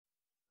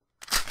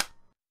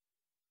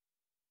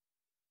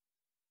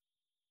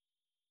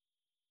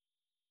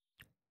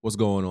What's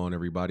going on,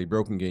 everybody?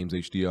 Broken Games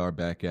HDR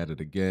back at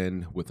it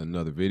again with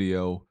another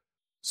video.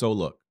 So,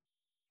 look,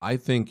 I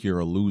think you're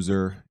a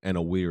loser and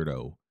a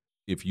weirdo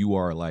if you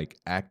are like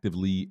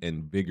actively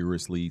and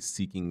vigorously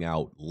seeking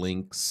out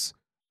links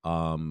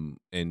and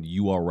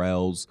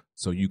URLs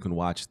so you can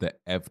watch the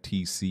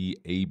FTC,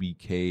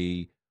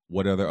 ABK,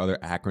 what other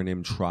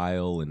acronym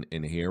trial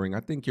and hearing. I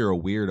think you're a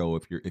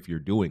weirdo if you're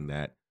doing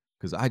that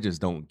because I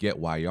just don't get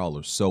why y'all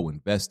are so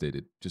invested.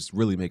 It just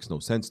really makes no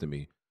sense to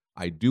me.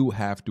 I do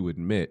have to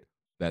admit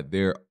that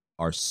there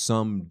are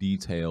some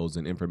details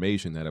and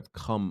information that have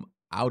come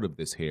out of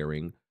this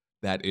hearing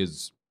that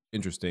is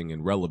interesting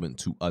and relevant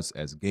to us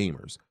as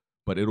gamers.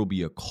 But it'll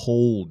be a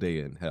cold day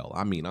in hell.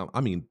 I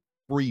mean,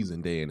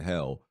 freezing day in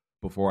hell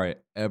before I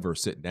ever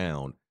sit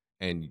down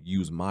and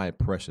use my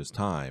precious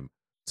time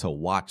to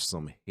watch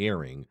some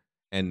hearing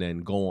and then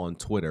go on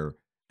Twitter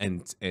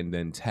and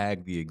then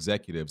tag the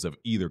executives of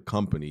either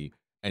company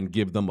and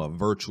give them a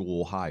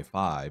virtual high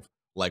five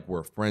like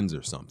we're friends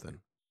or something.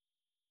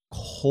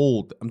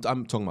 Cold. I'm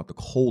talking about the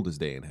coldest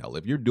day in hell.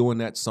 If you're doing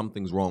that,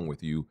 something's wrong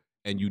with you,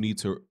 and you need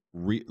to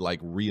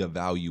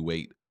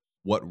reevaluate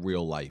what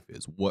real life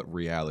is, what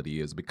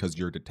reality is, because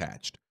you're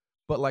detached.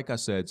 But like I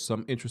said,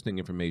 some interesting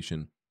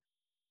information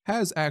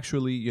has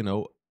actually,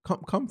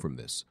 come from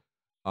this.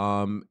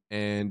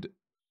 And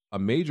a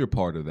major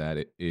part of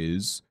that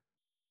is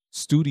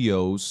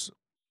studios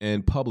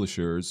and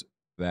publishers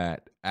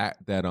that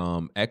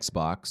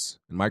Xbox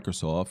and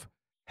Microsoft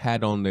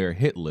had on their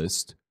hit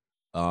list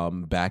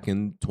back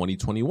in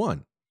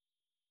 2021.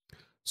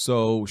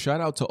 So shout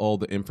out to all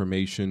the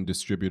information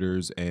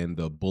distributors and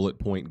the bullet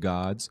point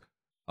gods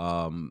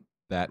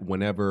that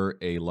whenever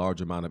a large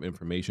amount of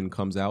information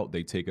comes out,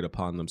 they take it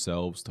upon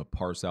themselves to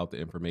parse out the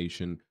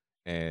information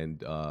and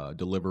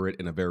deliver it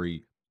in a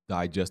very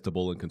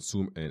digestible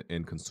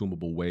and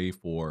consumable way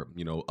for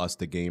us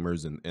the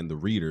gamers and the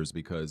readers,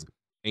 because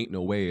ain't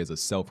no way as a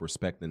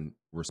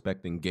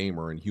respecting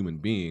gamer and human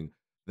being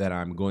that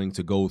I'm going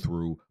to go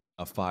through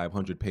a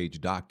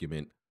 500-page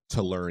document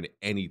to learn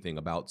anything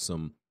about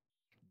some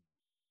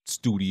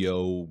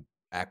studio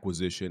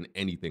acquisition,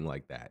 anything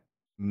like that.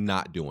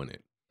 Not doing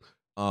it.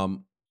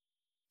 Um,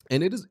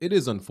 and it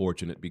is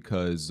unfortunate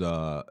because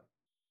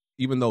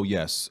even though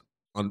yes,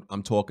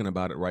 I'm talking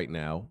about it right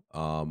now,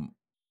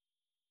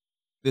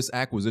 this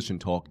acquisition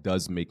talk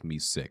does make me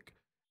sick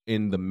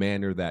in the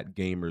manner that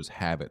gamers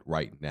have it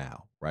right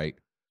now, right?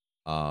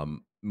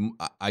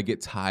 I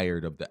get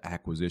tired of the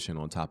acquisition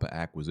on top of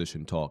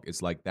acquisition talk.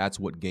 It's like that's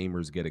what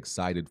gamers get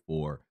excited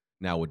for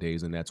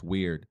nowadays, and that's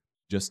weird.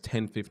 Just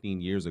 10,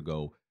 15 years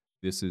ago,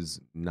 this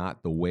is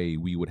not the way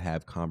we would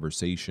have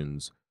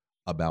conversations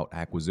about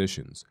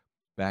acquisitions.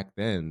 Back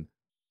then,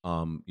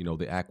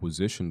 the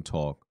acquisition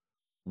talk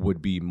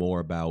would be more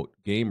about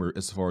gamer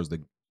as far as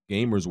the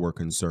gamers were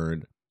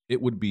concerned.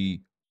 It would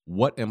be,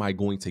 what am I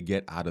going to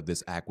get out of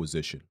this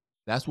acquisition?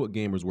 That's what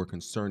gamers were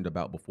concerned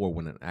about before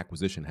when an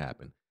acquisition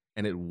happened.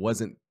 And it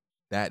wasn't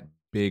that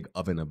big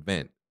of an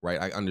event,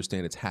 right? I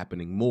understand it's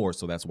happening more,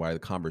 so that's why the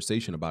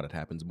conversation about it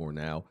happens more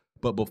now.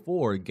 But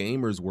before,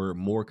 gamers were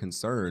more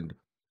concerned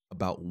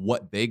about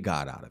what they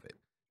got out of it.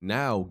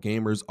 Now,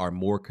 gamers are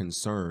more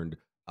concerned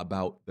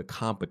about the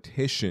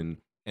competition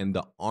and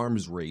the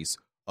arms race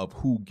of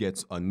who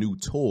gets a new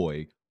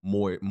toy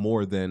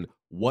more than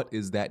what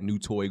is that new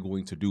toy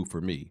going to do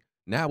for me.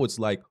 Now it's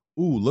like,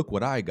 ooh, look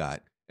what I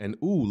got, and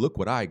ooh, look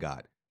what I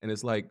got. And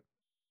it's like,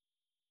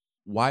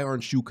 why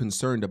aren't you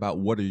concerned about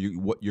what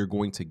you're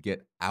going to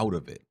get out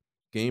of it?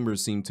 Gamers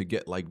seem to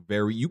get like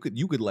very, you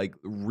could like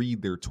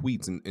read their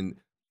tweets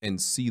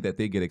and see that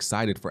they get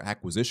excited for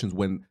acquisitions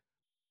when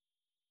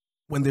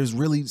there's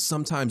really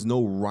sometimes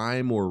no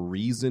rhyme or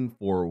reason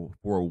for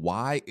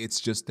why. It's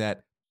just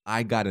that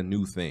I got a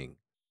new thing.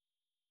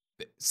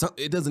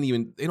 They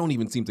don't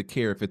even seem to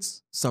care if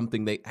it's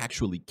something they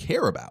actually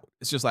care about.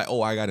 It's just like,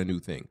 oh, I got a new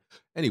thing.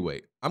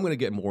 Anyway, I'm going to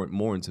get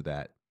more into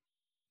that.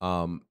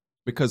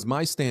 Because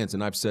my stance,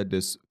 and I've said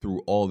this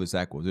through all this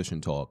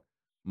acquisition talk,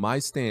 my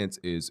stance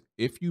is,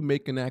 if you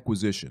make an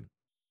acquisition,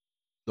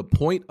 the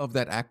point of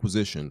that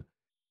acquisition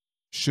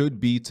should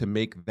be to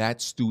make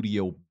that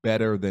studio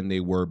better than they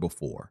were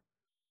before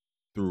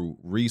through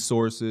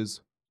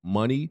resources,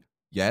 money,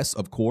 yes,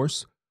 of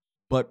course,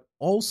 but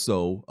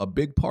also a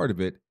big part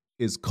of it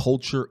is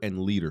culture and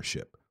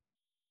leadership.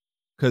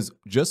 Because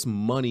just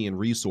money and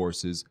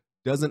resources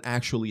doesn't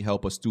actually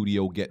help a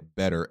studio get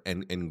better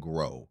and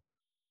grow.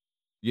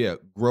 Yeah,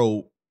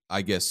 grow,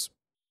 I guess,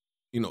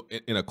 in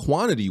a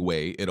quantity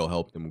way, it'll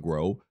help them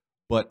grow,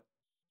 but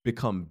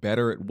become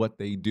better at what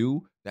they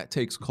do, that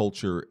takes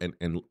culture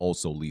and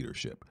also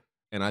leadership.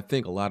 And I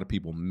think a lot of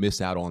people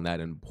miss out on that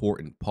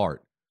important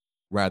part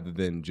rather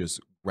than just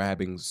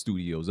grabbing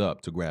studios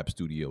up to grab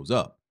studios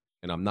up.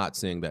 And I'm not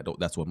saying that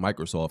that's what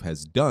Microsoft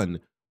has done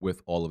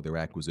with all of their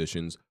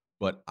acquisitions,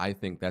 but I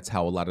think that's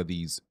how a lot of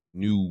these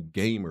new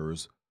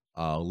gamers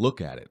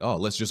look at it. Oh,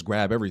 let's just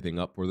grab everything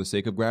up for the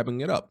sake of grabbing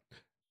it up.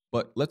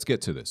 But let's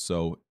get to this.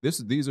 So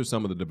these are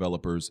some of the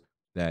developers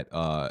that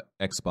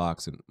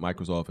Xbox and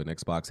Microsoft and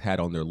Xbox had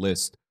on their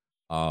list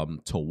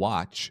to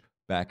watch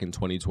back in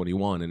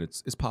 2021, and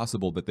it's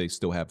possible that they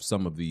still have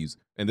some of these.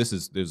 And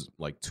there's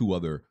like two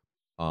other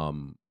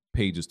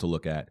pages to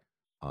look at.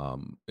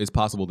 It's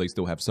possible they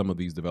still have some of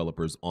these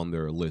developers on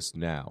their list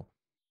now.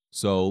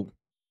 So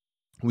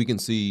we can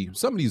see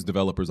some of these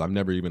developers I've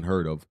never even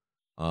heard of.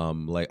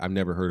 Like I've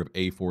never heard of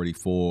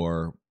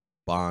A44,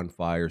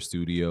 Bonfire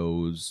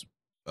Studios,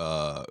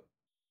 uh,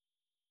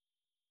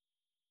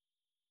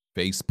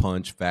 Face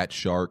Punch, Fat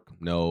Shark,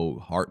 no.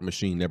 Heart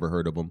Machine, never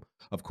heard of them.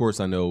 Of course,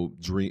 I know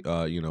Dream.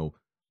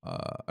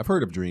 I've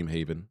heard of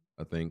Dreamhaven.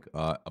 I think.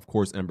 Of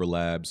course, Ember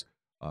Labs,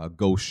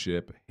 Ghost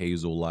Ship,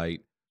 Hazel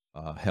Light,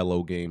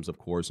 Hello Games, of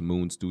course,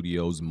 Moon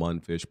Studios,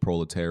 Munfish,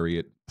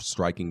 Proletariat,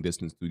 Striking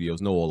Distance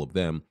Studios. Know all of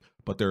them,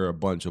 but there are a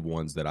bunch of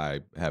ones that I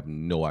have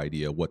no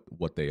idea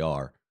what they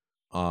are.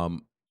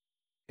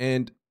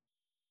 And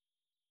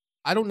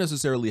I don't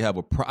necessarily have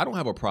I don't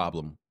have a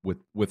problem with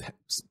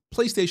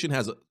PlayStation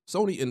has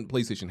Sony and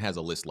PlayStation has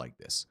a list like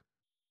this.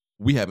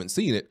 We haven't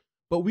seen it,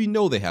 but we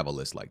know they have a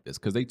list like this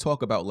because they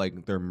talk about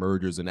like their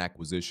mergers and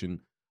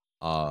acquisition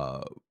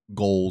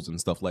goals and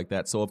stuff like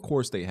that. So of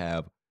course they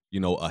have,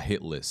 a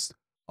hit list,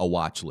 a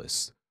watch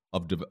list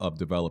of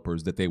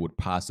developers that they would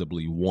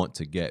possibly want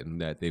to get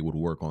and that they would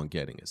work on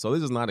getting it. So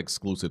this is not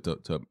exclusive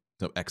to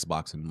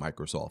Xbox and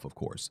Microsoft, of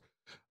course.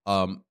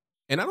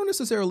 And I don't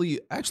necessarily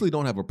actually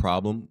don't have a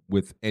problem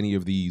with any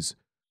of these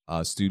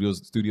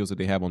studios that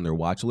they have on their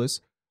watch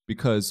list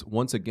because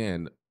once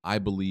again, I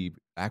believe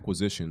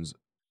acquisitions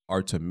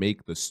are to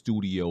make the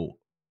studio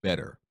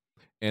better.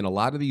 And a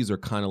lot of these are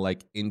kind of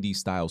like indie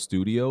style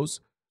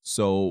studios.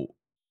 So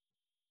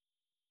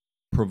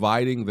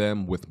providing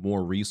them with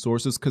more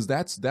resources, because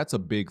that's a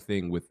big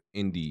thing with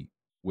indie,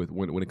 with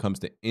when it comes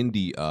to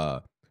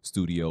indie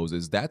studios,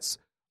 is that's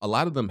a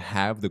lot of them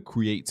have the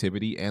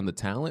creativity and the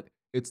talent.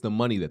 It's the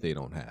money that they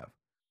don't have.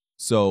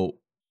 So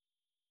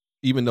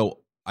even though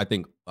I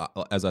think,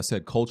 as I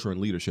said, culture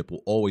and leadership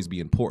will always be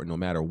important no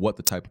matter what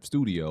the type of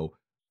studio,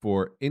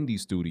 for indie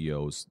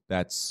studios,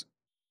 that's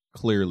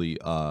clearly,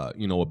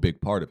 a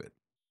big part of it.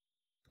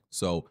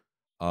 So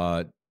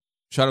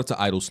shout out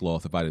to Idle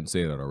Sloth if I didn't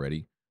say that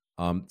already.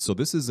 So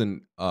this is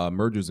an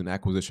mergers and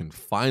acquisition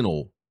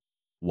final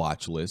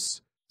watch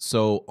list.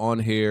 So on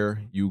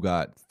here, you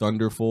got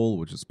Thunderful,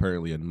 which is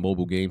apparently a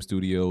mobile game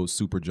studio,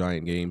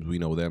 Supergiant Games. We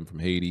know them from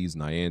Hades,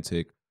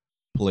 Niantic,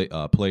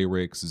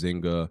 Playrix,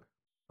 Zynga.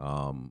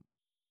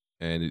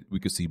 We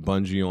could see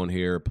Bungie on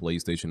here.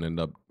 PlayStation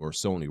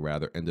Sony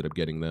rather, ended up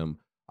getting them.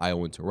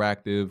 IO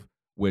Interactive,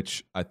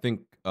 which I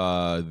think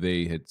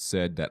they had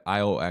said that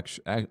IO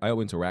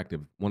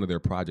Interactive, one of their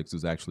projects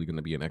is actually going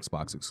to be an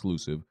Xbox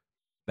exclusive.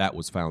 That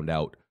was found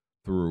out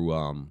through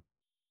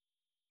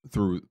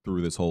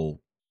this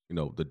whole,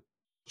 the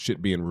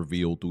shit being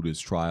revealed through this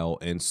trial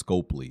and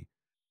Scopely.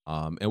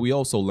 And we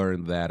also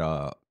learned that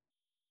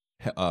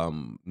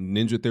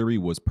Ninja Theory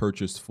was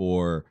purchased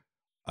for,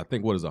 I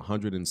think, what is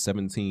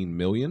 117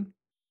 million?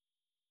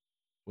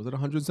 Was it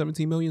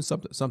 117 million?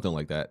 Something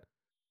like that.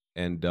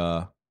 And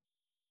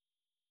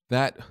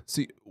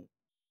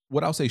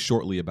what I'll say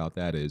shortly about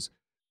that is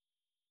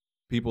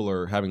people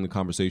are having the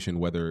conversation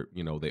whether,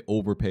 they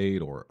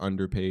overpaid or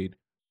underpaid.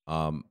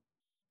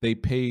 They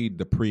paid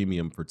the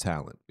premium for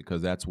talent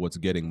because that's what's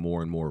getting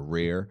more and more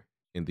rare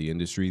in the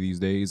industry these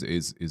days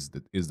is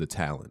the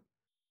talent.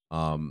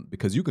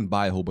 Because you can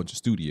buy a whole bunch of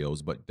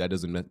studios, but that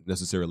doesn't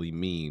necessarily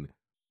mean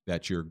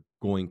that you're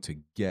going to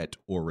get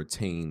or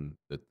retain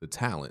the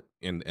talent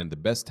and the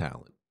best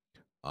talent.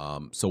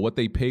 So what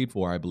they paid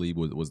for, I believe,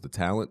 was the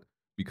talent,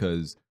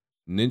 because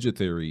Ninja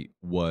Theory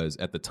was,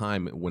 at the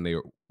time when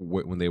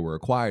they were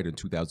acquired in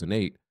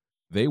 2008,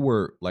 they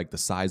were like the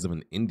size of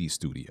an indie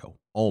studio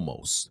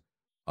almost.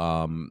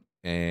 And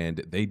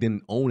they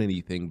didn't own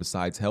anything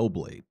besides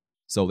Hellblade.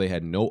 So they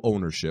had no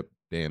ownership,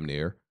 damn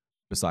near,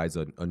 besides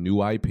a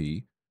new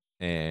IP,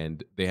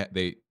 and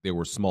they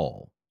were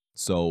small.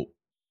 So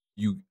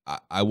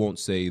I won't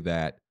say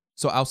that.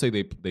 So I'll say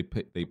they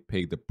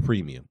paid the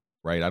premium,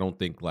 right? I don't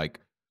think like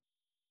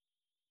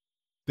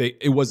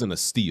it wasn't a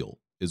steal,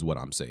 is what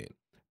I'm saying.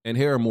 And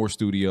here are more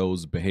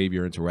studios: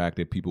 Behavior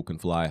Interactive, People Can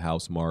Fly,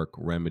 Housemarque,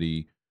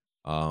 Remedy,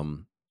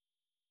 Crytek.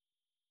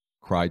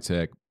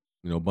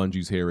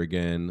 Bungie's here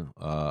again.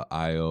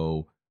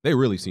 IO. They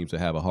really seem to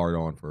have a hard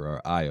on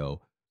for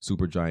IO.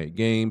 Supergiant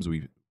Games.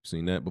 We've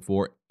seen that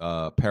before.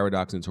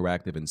 Paradox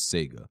Interactive and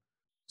Sega.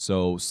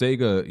 So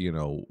Sega,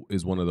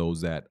 is one of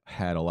those that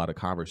had a lot of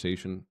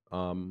conversation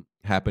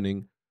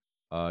happening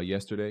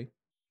yesterday.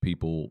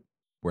 People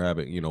were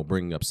having,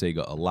 bringing up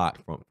Sega a lot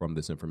from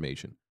this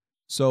information.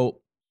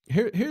 So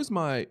here's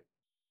my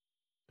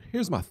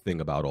thing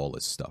about all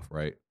this stuff,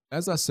 right?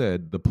 As I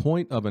said, the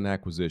point of an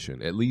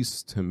acquisition, at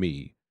least to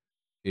me,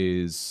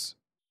 is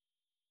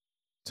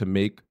to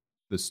make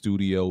the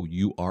studio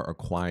you are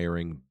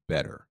acquiring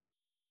better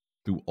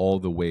through all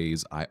the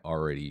ways I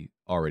already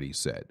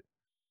said.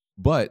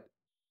 But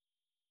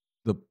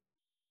the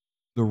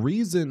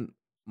reason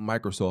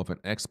Microsoft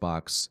and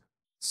Xbox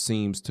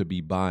seems to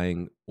be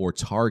buying or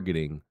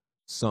targeting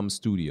some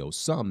studios,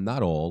 some,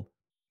 not all,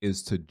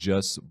 is to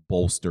just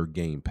bolster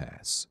Game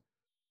Pass.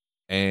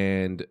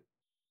 And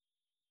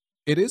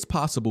it is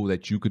possible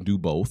that you can do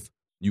both.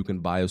 You can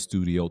buy a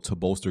studio to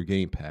bolster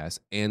Game Pass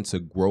and to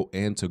grow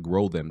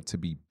them to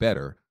be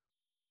better.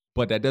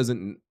 But that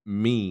doesn't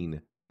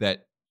mean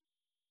that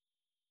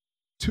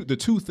the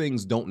two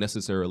things don't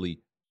necessarily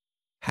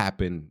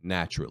happen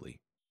naturally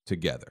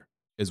together,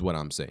 is what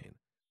I'm saying.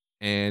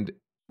 And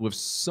with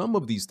some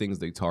of these things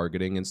they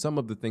targeting and some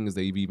of the things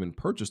they've even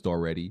purchased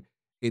already,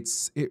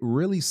 it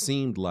really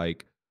seemed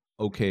like,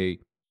 okay,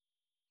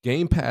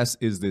 Game Pass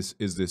is this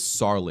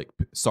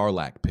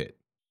Sarlacc pit,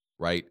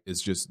 right?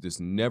 It's just this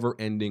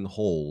never-ending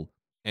hole,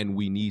 and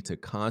we need to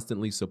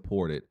constantly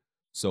support it.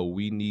 So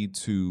we need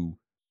to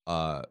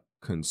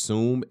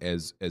consume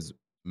as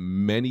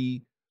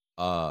many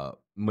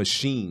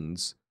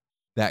machines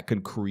that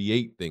can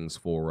create things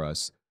for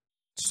us,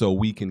 so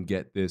we can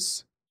get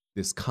this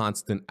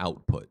constant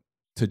output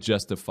to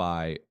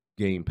justify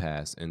Game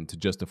Pass and to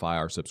justify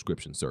our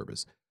subscription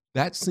service.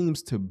 That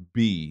seems to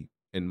be,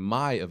 in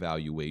my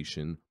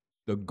evaluation,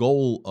 the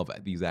goal of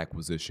these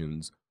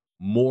acquisitions,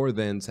 more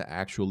than to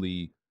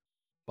actually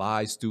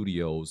buy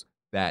studios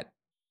that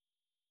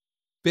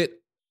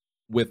fit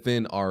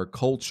within our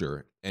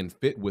culture and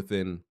fit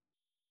within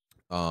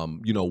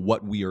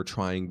what we are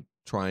trying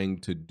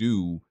to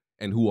do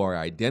and who our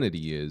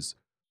identity is.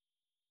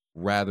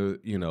 Rather,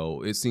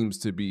 it seems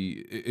to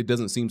be, it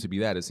doesn't seem to be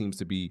that. It seems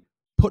to be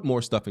put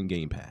more stuff in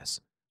Game Pass,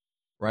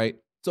 right?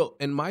 So,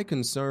 and my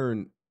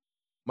concern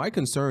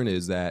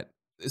is that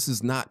this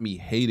is not me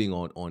hating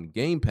on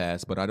Game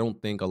Pass, but I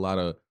don't think a lot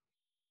of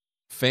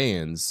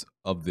fans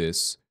of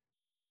this,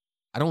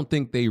 I don't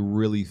think they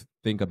really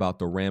think about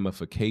the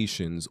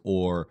ramifications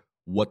or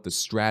what the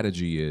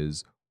strategy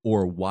is,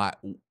 or why,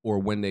 or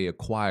when they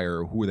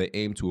acquire, who they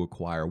aim to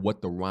acquire,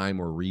 what the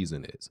rhyme or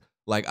reason is.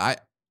 Like,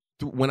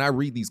 when I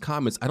read these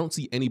comments, I don't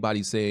see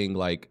anybody saying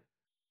like,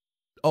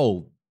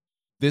 "Oh,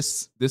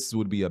 this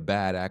would be a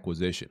bad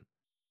acquisition."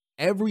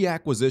 Every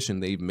acquisition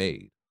they've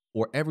made,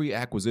 or every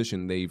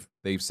acquisition they've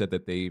said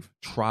that they've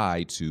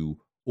tried to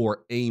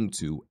or aimed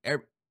to,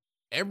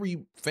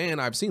 every fan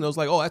I've seen, I was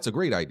like, "Oh, that's a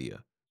great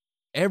idea."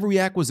 Every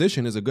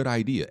acquisition is a good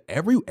idea.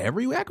 Every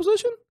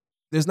acquisition,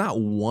 there's not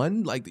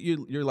one like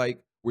you're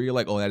like where you're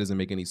like, "Oh, that doesn't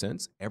make any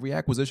sense." Every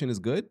acquisition is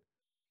good.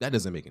 That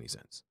doesn't make any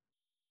sense.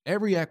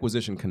 Every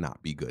acquisition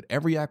cannot be good.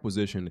 Every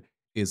acquisition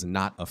is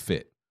not a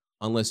fit,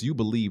 unless you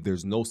believe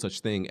there's no such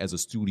thing as a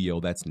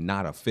studio that's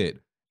not a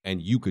fit, and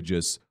you could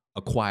just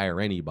acquire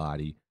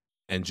anybody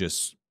and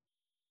just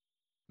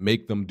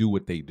make them do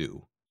what they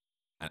do.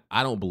 And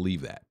I don't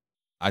believe that.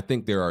 I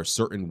think there are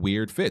certain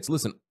weird fits.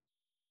 Listen,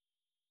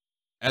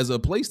 as a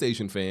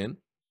PlayStation fan,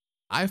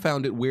 I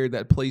found it weird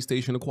that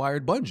PlayStation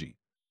acquired Bungie.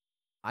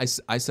 I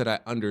said I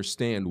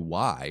understand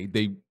why.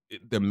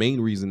 The main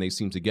reason they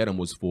seemed to get them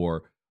was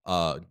for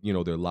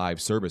their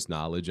live service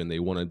knowledge, and they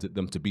wanted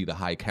them to be the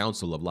high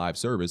council of live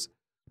service.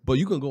 But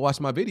you can go watch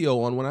my video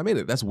on when I made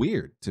it. That's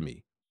weird to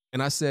me.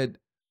 And I said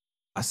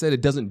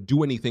it doesn't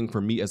do anything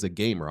for me as a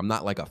gamer. I'm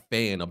not like a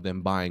fan of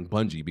them buying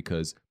Bungie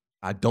because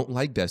I don't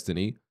like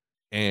Destiny,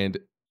 and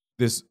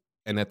this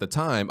and at the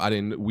time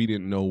we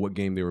didn't know what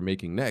game they were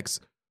making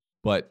next,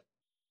 but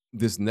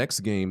this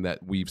next game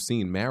that we've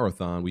seen,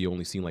 Marathon, we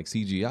only seen like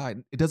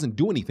CGI. It doesn't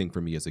do anything for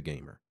me as a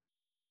gamer.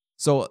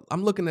 So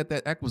I'm looking at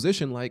that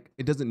acquisition like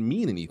it doesn't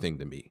mean anything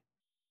to me.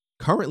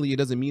 Currently, it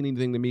doesn't mean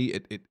anything to me.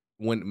 It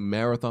when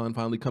Marathon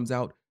finally comes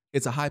out,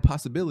 it's a high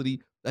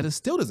possibility that it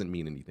still doesn't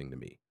mean anything to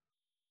me.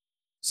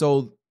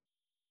 So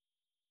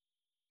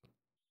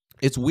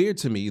it's weird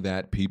to me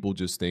that people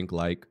just think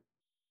like,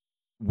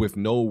 with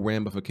no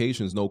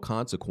ramifications, no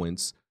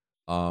consequence,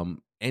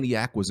 any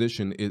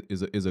acquisition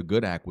is a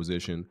good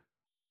acquisition.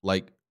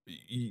 Like,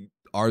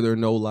 are there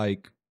no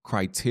like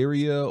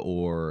criteria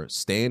or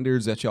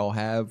standards that y'all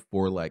have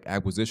for like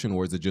acquisition,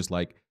 or is it just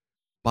like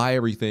buy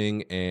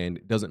everything and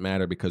it doesn't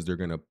matter because they're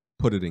gonna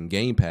put it in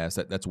Game Pass?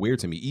 That's weird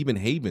to me. Even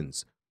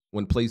Havens,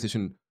 when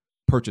PlayStation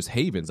purchased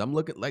Havens, I'm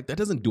looking like that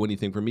doesn't do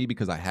anything for me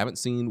because I haven't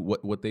seen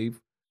what they've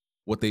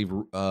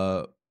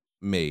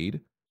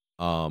made.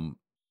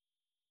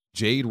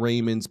 Jade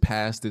Raymond's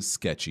past is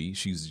sketchy.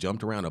 She's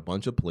jumped around a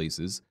bunch of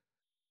places.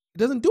 It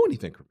doesn't do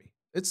anything for me.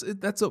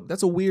 That's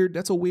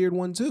a weird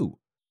one too.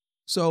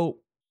 So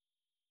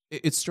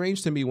it's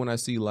strange to me when I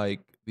see like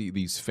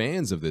these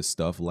fans of this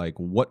stuff. Like,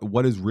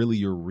 what is really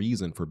your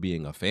reason for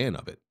being a fan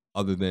of it,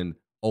 other than,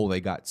 oh,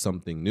 they got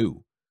something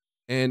new?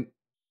 And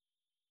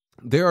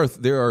there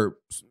are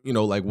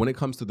like when it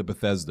comes to the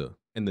Bethesda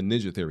and the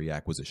Ninja Theory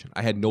acquisition,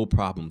 I had no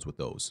problems with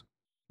those.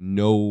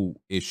 No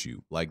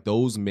issue. Like,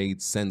 those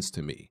made sense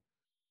to me.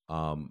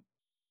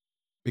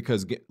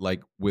 Because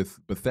like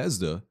with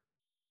Bethesda,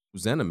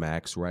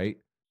 ZeniMax, right?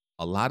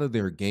 A lot of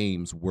their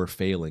games were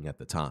failing at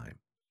the time.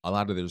 A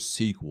lot of their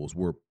sequels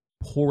were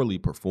poorly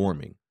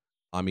performing.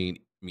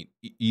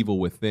 Evil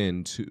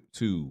Within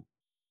 2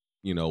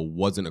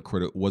 wasn't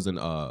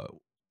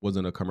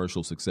a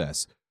commercial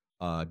success.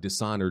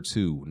 Dishonored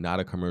 2, not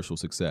a commercial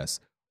success.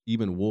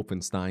 Even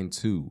Wolfenstein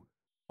 2.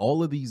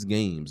 All of these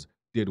games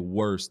did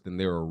worse than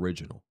their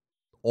original.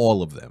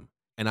 All of them.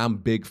 and I'm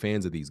big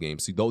fans of these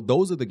games. See,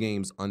 those are the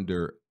games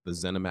under the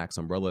ZeniMax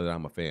umbrella that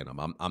I'm a fan of.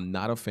 I'm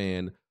not a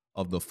fan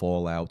of the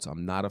Fallouts.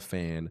 I'm not a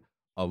fan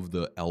of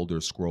the Elder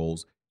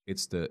Scrolls.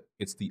 It's the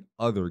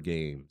other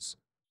games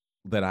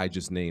that I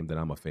just named that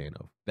I'm a fan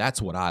of.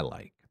 That's what I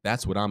like.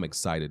 That's what I'm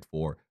excited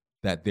for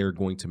that they're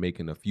going to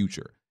make in the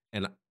future.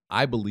 And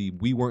I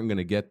believe we weren't going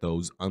to get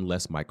those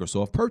unless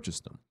Microsoft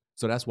purchased them.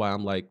 So that's why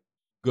I'm like,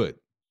 good.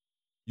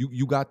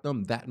 You got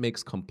them. That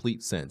makes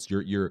complete sense.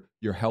 You're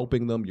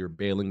helping them. You're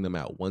bailing them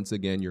out. Once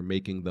again, you're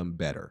making them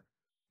better.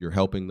 You're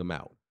helping them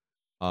out.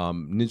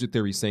 Ninja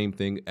Theory, same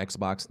thing. Uh,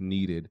 Xbox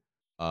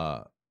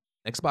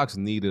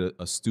needed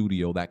a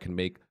studio that can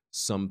make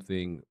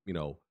something,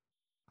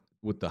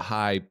 with the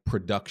high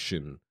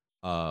production,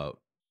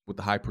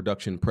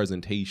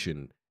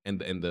 presentation and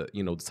the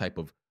the type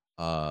of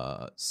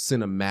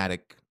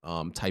cinematic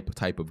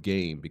type of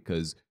game,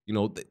 because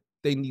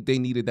they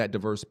needed that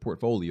diverse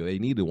portfolio. They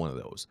needed one of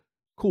those.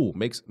 Cool,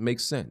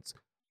 makes sense.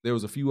 There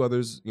was a few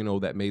others,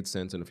 that made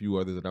sense, and a few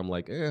others that I'm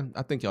like,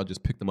 I think y'all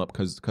just picked them up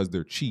because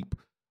they're cheap.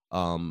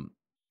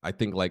 I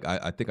think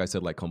I think I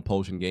said like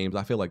Compulsion Games.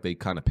 I feel like they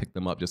kind of picked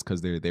them up just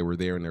because they were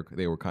there and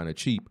they were kind of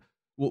cheap.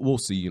 We'll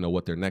see,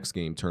 what their next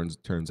game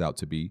turns out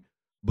to be.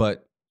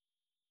 But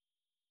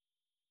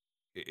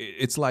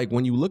it's like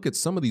when you look at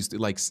some of these,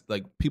 like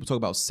people talk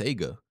about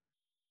Sega.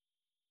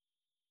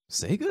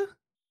 Sega?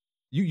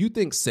 You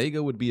think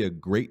Sega would be a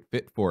great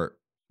fit for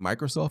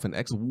Microsoft and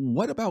X?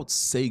 What about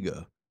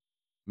Sega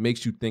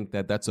makes you think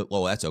that that's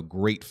a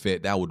great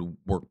fit? That would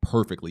work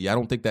perfectly. I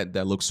don't think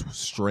that looks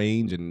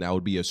strange, and that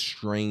would be a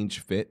strange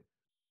fit.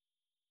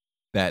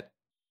 That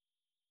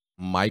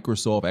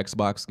Microsoft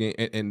Xbox game,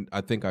 and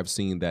I think I've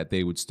seen that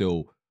they would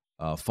still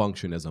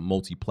function as a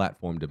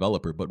multi-platform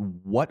developer. But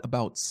what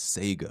about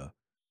Sega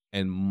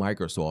and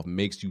Microsoft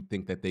makes you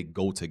think that they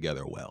go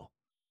together well?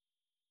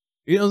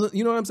 You know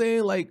what I'm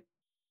saying? Like,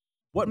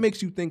 what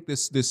makes you think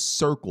this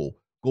circle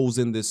goes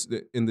in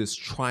this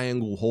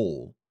triangle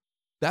hole?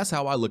 That's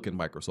how I look at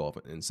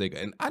Microsoft and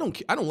Sega. And I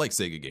don't like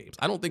Sega games.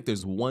 I don't think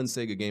there's one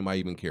Sega game I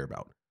even care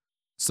about.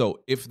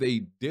 So if they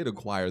did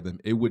acquire them,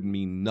 it would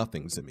mean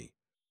nothing to me.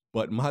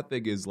 But my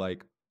thing is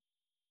like,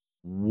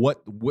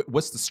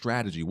 what's the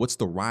strategy? What's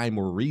the rhyme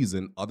or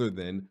reason other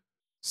than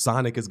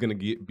Sonic is going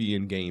to be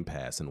in Game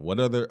Pass, and what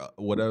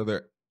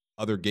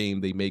other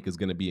game they make is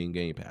going to be in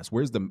Game Pass?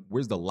 Where's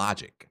the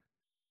logic?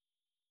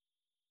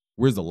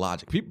 Where's the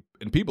logic?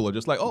 People are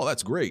just like, oh,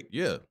 that's great.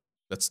 Yeah,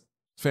 that's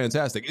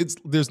fantastic.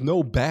 There's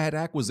no bad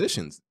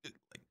acquisitions.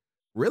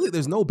 Really,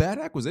 there's no bad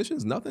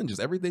acquisitions. Nothing. Just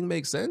everything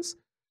makes sense.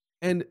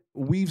 And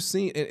we've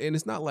seen, and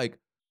it's not like,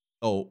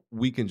 oh,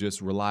 we can just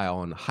rely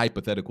on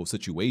hypothetical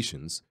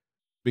situations,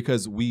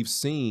 because we've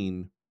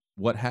seen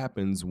what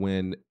happens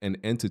when an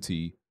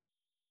entity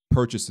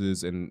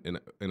purchases and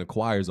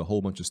acquires a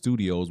whole bunch of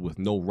studios with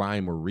no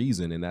rhyme or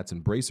reason, and that's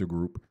Embracer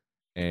Group,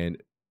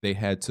 and they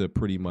had to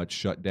pretty much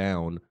shut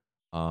down.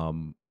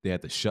 They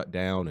had to shut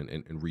down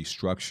and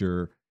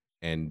restructure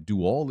and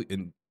do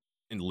and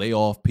lay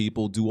off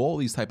people, do all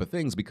these type of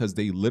things because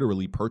they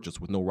literally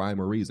purchased with no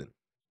rhyme or reason.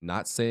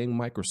 Not saying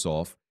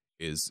Microsoft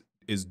is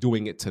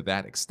doing it to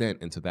that extent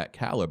and to that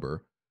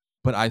caliber,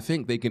 but I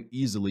think they can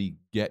easily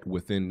get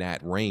within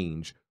that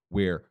range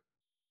where,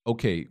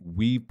 okay,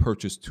 we've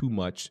purchased too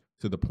much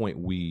to the point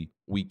we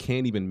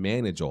can't even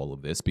manage all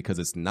of this, because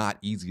it's not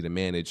easy to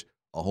manage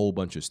a whole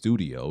bunch of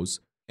studios.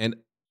 And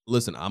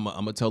listen, I'm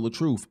gonna tell the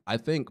truth. I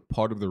think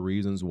part of the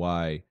reasons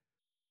why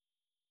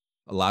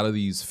a lot of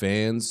these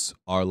fans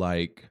are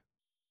like,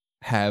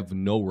 have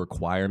no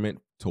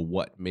requirement to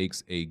what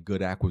makes a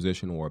good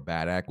acquisition or a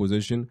bad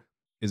acquisition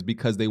is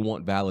because they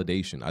want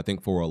validation. I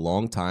think for a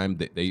long time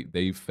that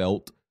they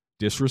felt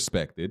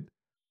disrespected,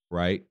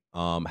 right?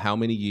 How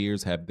many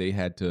years have they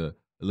had to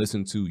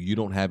listen to, you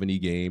don't have any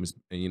games,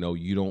 and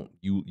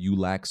you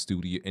lack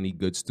any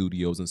good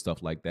studios and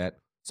stuff like that.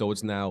 So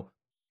it's now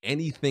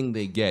anything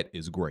they get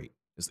is great.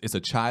 It's a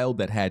child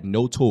that had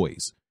no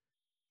toys,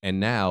 and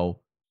now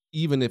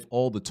even if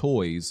all the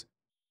toys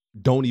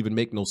don't even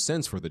make no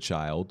sense for the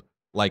child,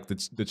 like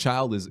the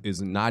child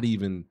is not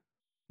even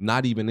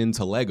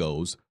into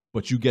Legos,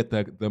 but you get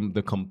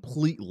the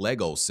complete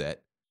Lego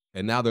set,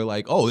 and now they're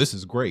like, oh, this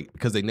is great,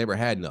 because they never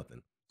had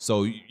nothing.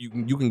 So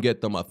you can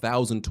get them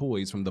 1,000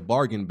 toys from the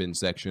bargain bin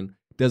section.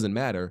 Doesn't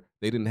matter,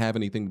 they didn't have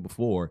anything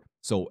before,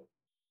 so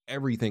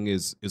everything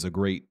is a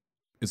great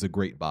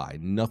buy.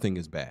 Nothing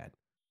is bad.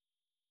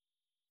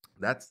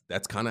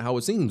 That's kind of how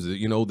it seems.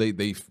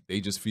 They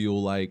just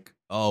feel like,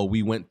 oh,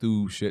 we went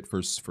through shit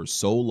for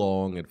so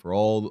long and for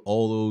all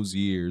those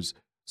years.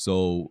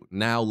 So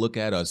now look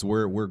at us.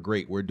 We're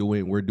great. We're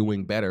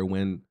doing better.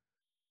 When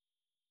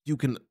you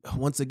can,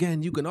 once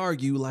again, you can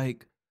argue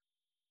like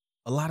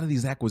a lot of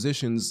these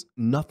acquisitions,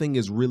 nothing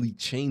is really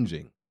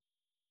changing.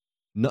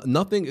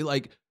 Nothing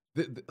like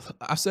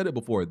I've said it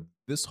before.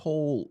 This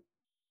whole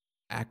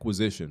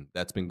acquisition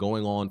that's been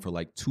going on for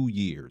like 2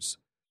 years.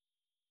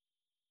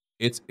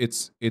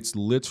 It's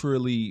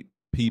literally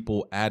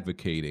people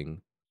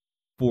advocating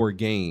for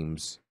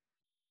games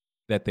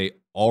that they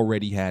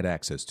already had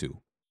access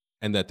to.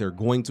 and that they're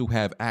going to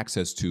have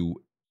access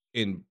to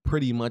in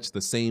pretty much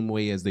the same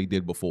way as they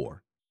did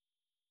before.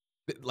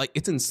 Like,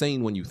 it's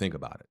insane when you think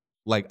about it.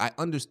 Like, I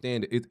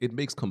understand it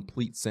makes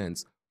complete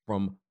sense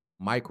from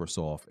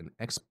Microsoft and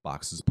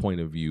Xbox's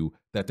point of view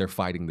that they're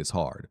fighting this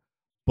hard.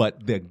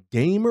 But the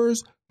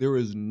gamers, there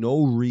is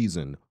no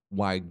reason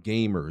why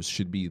gamers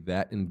should be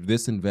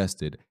this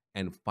invested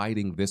and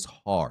fighting this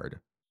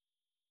hard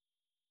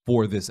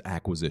for this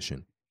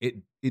acquisition.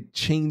 It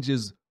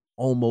changes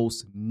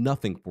almost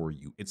nothing for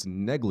you. It's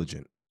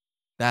negligent.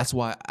 That's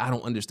why I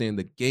don't understand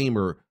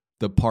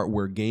the part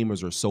where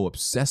gamers are so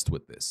obsessed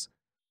with this.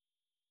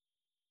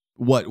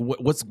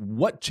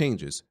 What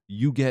changes?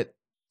 You get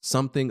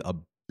something a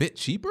bit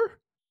cheaper?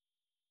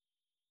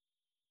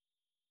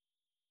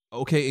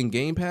 Okay, in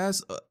Game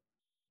Pass,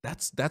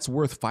 that's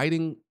worth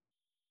fighting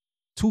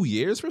 2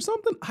 years for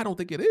something? I don't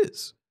think it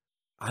is.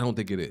 I don't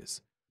think it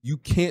is. You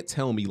can't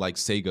tell me like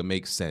Sega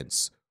makes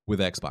sense with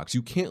Xbox.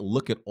 You can't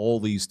look at all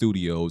these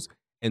studios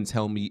and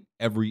tell me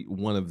every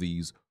one of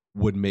these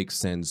would make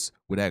sense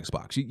with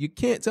Xbox. You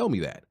can't tell me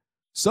that.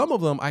 Some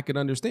of them I could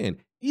understand.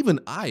 Even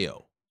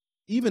IO.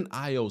 Even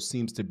IO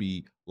seems to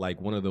be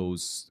like one of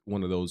those,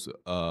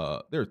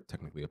 they're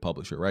technically a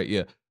publisher, right?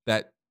 Yeah.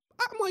 That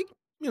I'm like,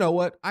 you know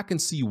what? I can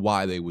see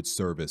why they would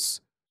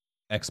service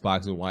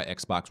Xbox and why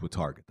Xbox would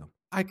target them.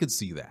 I could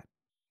see that.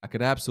 I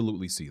could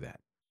absolutely see that.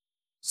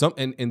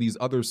 And these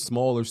other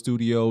smaller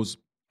studios,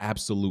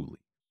 absolutely.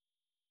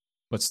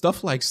 But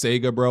stuff like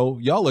Sega, bro,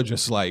 y'all are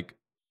just like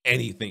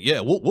anything.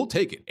 Yeah, we'll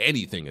take it.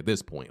 Anything at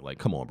this point. Like,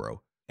 come on,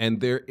 bro.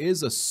 And there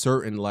is a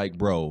certain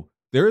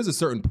there is a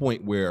certain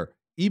point where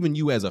even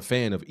you as a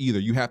fan of either,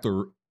 you have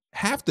to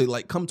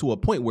like come to a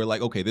point where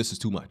like, okay, this is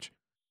too much.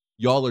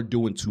 Y'all are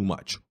doing too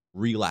much.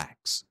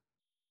 Relax.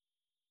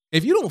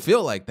 If you don't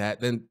feel like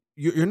that, then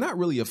you're not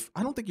really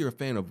I don't think you're a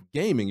fan of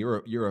gaming.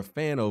 You're a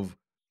fan of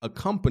a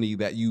company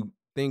that you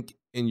think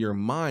in your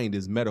mind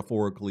is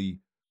metaphorically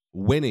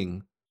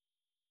winning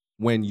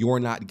when you're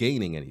not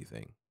gaining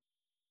anything.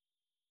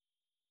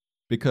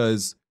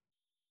 Because,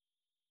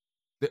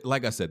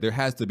 like I said, there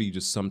has to be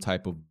just some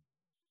type of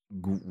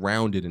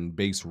grounded and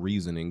base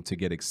reasoning to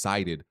get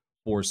excited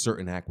for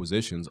certain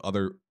acquisitions.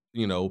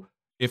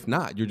 If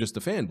not, you're just a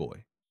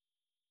fanboy.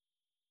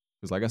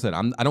 Because, like I said,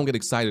 I don't get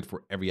excited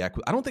for every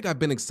acquisition. I don't think I've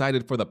been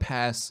excited for the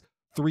past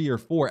 3 or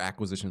 4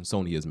 acquisitions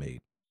Sony has made.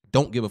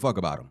 Don't give a fuck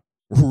about them.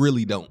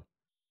 Really don't.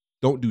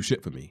 Don't do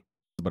shit for me.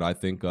 But I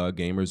think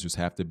gamers just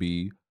have to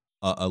be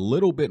a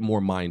little bit more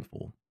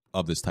mindful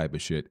of this type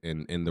of shit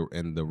and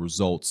the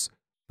results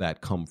that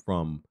come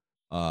from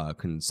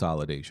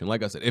consolidation.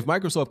 Like I said, if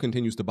Microsoft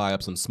continues to buy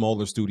up some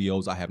smaller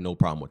studios, I have no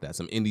problem with that.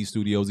 Some indie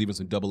studios, even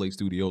some AA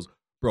studios,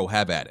 bro,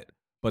 have at it.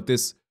 But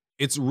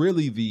it's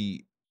really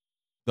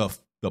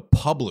the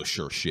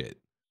publisher shit.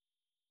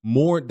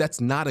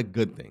 That's not a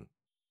good thing.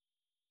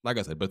 Like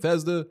I said,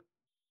 Bethesda,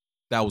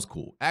 that was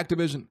cool.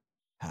 Activision,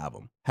 have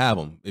them.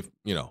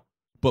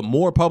 But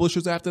more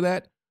publishers after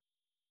that,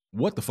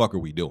 what the fuck are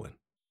we doing?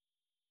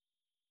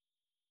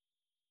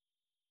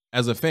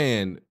 As a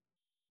fan,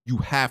 you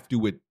have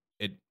to,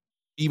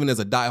 even as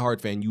a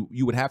diehard fan,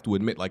 you would have to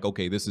admit, like,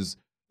 okay, this is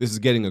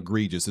getting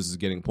egregious. This is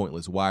getting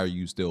pointless. Why are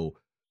you still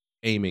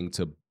aiming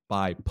to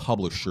buy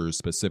publishers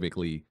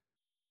specifically?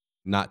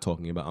 I'm not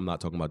talking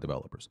about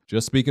developers.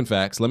 Just speaking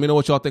facts. Let me know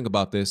what y'all think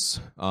about this.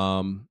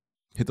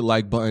 Hit the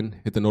like button,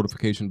 hit the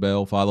notification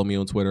bell, follow me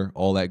on Twitter,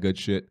 all that good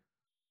shit.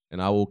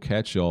 And I will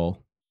catch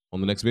y'all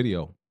on the next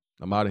video.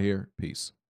 I'm out of here. Peace.